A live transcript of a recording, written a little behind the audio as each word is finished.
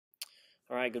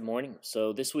All right, good morning.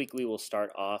 So this week we will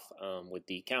start off with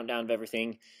the countdown of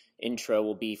everything. Intro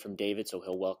will be from David, so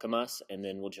he'll welcome us, and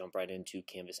then we'll jump right into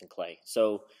Canvas and Clay.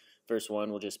 So verse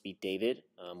 1 will just be David.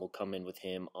 We'll come in with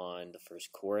him on the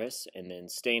first chorus, and then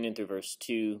staying in through verse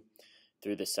 2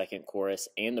 through the second chorus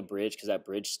and the bridge, because that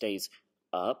bridge stays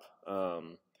up.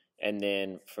 And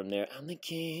then from there, I'm the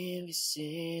canvas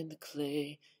and the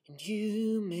clay, and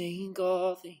you make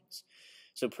all things.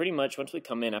 So pretty much once we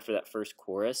come in after that first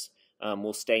chorus,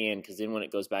 we'll stay in, because then when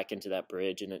it goes back into that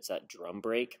bridge and it's that drum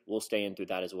break, we'll stay in through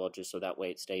that as well, just so that way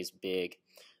it stays big,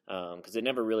 because it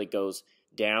never really goes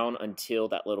down until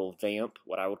that little vamp,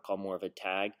 what I would call more of a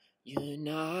tag. You're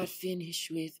not finished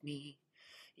with me.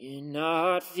 You're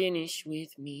not finished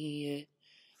with me yet.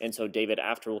 And so David,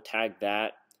 after we'll tag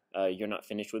that, you're not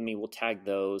finished with me, we'll tag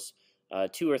those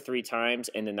 2 or 3 times,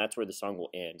 and then that's where the song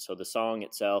will end. So the song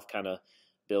itself kind of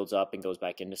builds up and goes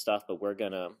back into stuff, but we're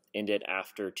going to end it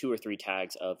after 2 or 3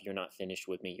 tags of you're not finished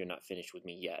with me, you're not finished with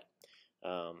me yet.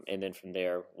 And then from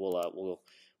there, we'll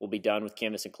be done with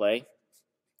Canvas and Clay.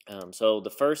 So the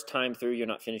first time through, you're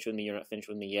not finished with me, you're not finished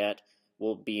with me yet,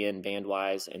 we'll be in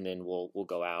bandwise, and then we'll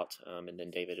go out, and then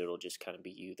David, it'll just kind of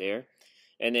be you there.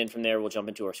 And then from there, we'll jump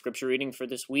into our scripture reading for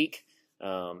this week.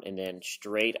 And then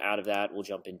straight out of that, we'll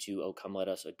jump into "Oh, Come Let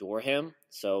Us Adore Him."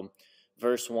 So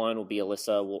verse 1 will be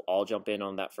Alyssa. We'll all jump in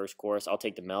on that first chorus. I'll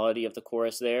take the melody of the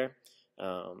chorus there.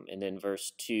 And then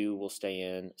verse 2 will stay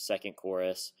in second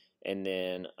chorus, and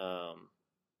then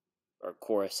or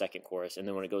chorus, second chorus. And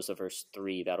then when it goes to verse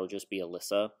 3, that'll just be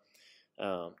Alyssa.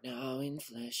 Now in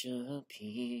flesh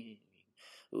appearing,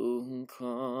 oh,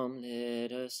 come,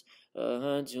 let us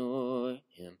adore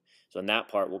him. So in that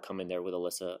part, we'll come in there with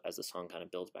Alyssa as the song kind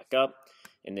of builds back up,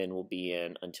 and then we'll be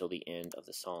in until the end of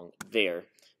the song there.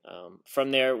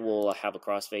 From there, we'll have a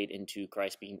crossfade into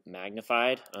Christ Be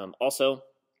Magnified. Also,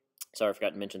 sorry, I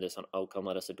forgot to mention this on "Oh, Come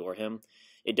Let Us Adore Him."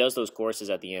 It does those choruses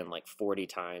at the end like 40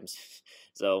 times.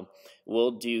 So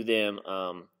we'll do them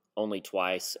only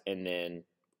twice, and then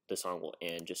the song will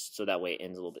end, just so that way it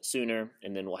ends a little bit sooner,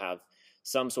 and then we'll have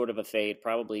some sort of a fade,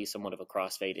 probably somewhat of a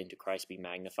crossfade into Christ Be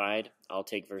Magnified. I'll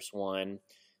take verse 1,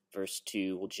 verse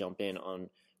 2, we'll jump in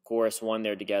on chorus 1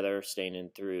 there together, staying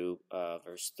in through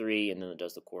verse 3, and then it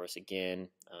does the chorus again.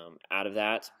 Out of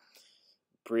that,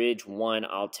 bridge 1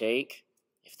 I'll take,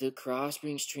 if the cross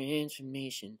brings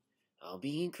transformation, I'll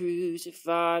be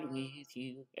crucified with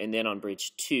you. And then on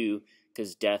bridge 2,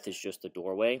 because death is just the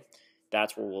doorway,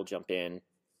 that's where we'll jump in,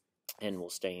 and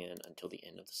we'll stay in until the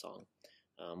end of the song.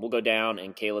 We'll go down,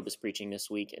 and Caleb is preaching this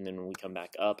week, and then when we come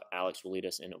back up, Alex will lead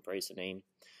us in "Oh, Praise the Name."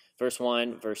 Verse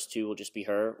 1, verse 2 will just be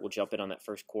her. We'll jump in on that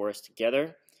first chorus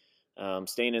together,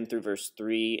 staying in through verse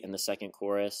 3 and the second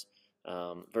chorus.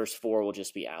 Verse 4 will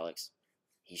just be Alex.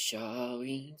 He shall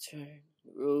return,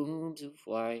 robes of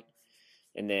white.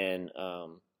 And then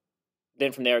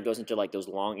from there it goes into like those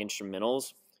long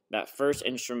instrumentals. That first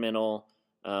instrumental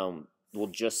will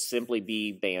just simply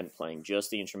be band playing,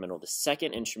 just the instrumental. The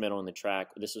second instrumental in the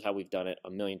track, this is how we've done it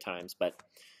a million times, but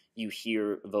you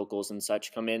hear vocals and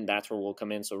such come in, that's where we'll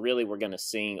come in. So really we're going to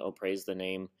sing "Oh, Praise the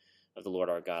Name of the Lord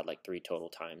our God" like 3 total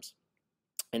times.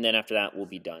 And then after that, we'll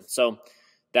be done. So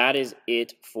that is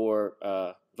it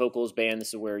for vocals, band. This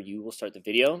is where you will start the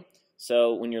video.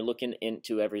 So when you're looking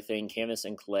into everything, Canvas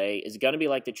and Clay is going to be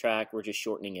like the track. We're just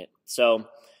shortening it. So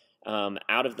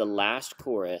out of the last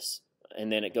chorus, and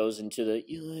then it goes into the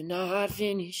 "You're not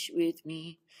finished with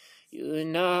me. You're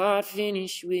not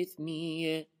finished with me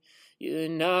yet. You're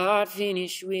not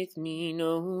finished with me,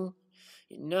 no.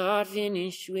 You're not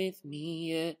finished with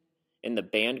me yet." And the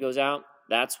band goes out.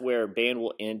 That's where band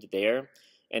will end there.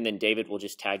 And then David will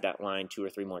just tag that line 2 or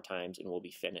 3 more times, and we'll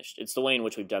be finished. It's the way in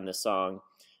which we've done this song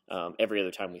every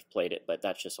other time we've played it, but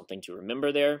that's just something to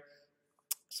remember there.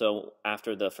 So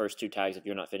after the first 2 tags of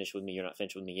 "You're not finished with me, you're not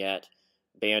finished with me yet,"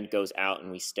 band goes out and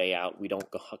we stay out. We don't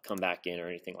come back in or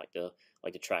anything like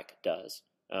the track does.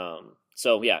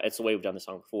 So yeah, it's the way we've done the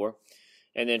song before.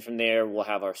 And then from there we'll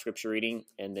have our scripture reading,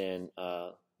 and then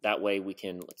that way we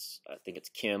can, I think it's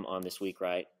Kim on this week,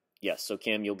 right? Yes, so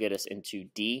Kim, you'll get us into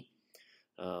D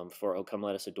for "Oh, Come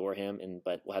Let Us Adore Him,"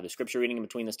 but we'll have the scripture reading in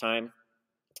between this time,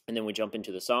 and then we jump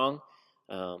into the song.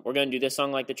 We're going to do this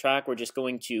song like the track. We're just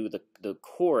going to the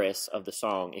chorus of the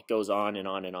song. It goes on and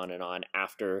on and on and on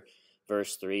after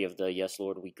verse 3 of the "Yes,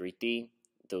 Lord, we greet thee."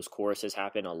 Those choruses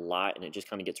happen a lot, and it just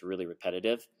kind of gets really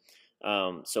repetitive.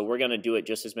 So we're going to do it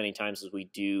just as many times as we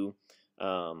do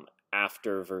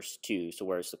after verse 2. So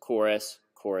where's the chorus,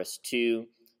 chorus 2,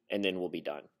 and then we'll be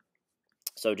done.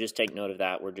 So just take note of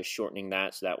that. We're just shortening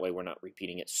that, so that way we're not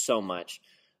repeating it so much,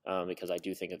 because I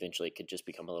do think eventually it could just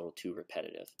become a little too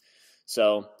repetitive.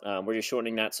 So we're just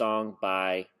shortening that song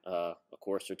by a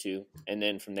chorus or two, and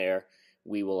then from there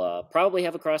we will probably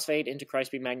have a crossfade into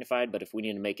Christ Be Magnified. But if we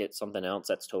need to make it something else,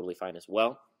 that's totally fine as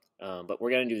well. But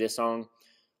we're gonna do this song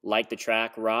like the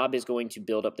track. Rob is going to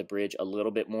build up the bridge a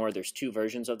little bit more. There's two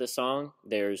versions of this song.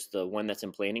 There's the one that's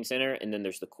in Planning Center, and then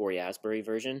there's the Corey Asbury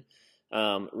version.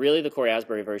 Really, the Corey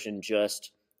Asbury version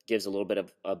just gives a little bit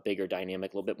of a bigger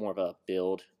dynamic, a little bit more of a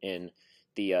build in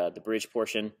the bridge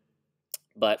portion.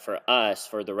 But for us,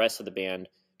 for the rest of the band,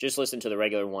 just listen to the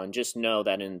regular one. Just know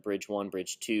that in bridge 1,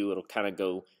 bridge 2, it'll kind of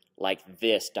go like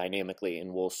this dynamically,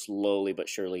 and we'll slowly but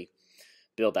surely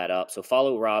build that up. So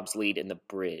follow Rob's lead in the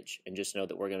bridge, and just know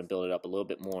that we're going to build it up a little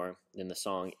bit more than the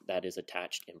song that is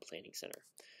attached in Planning Center.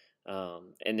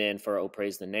 And then for Oh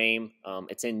Praise the Name,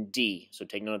 it's in D. So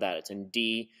take note of that. It's in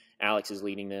D. Alex is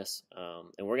leading this.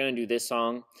 And we're going to do this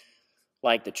song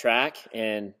like the track,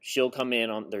 and she'll come in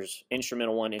on, there's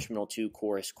instrumental 1, instrumental 2,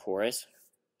 chorus, chorus.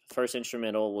 First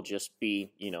instrumental will just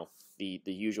be, the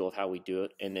usual of how we do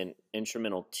it. And then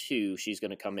instrumental 2, she's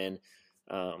going to come in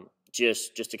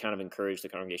just to kind of encourage the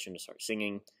congregation to start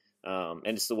singing. And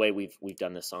it's the way we've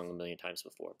done this song a million times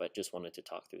before, but just wanted to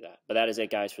talk through that. But that is it,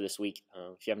 guys, for this week.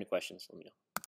 If you have any questions, let me know.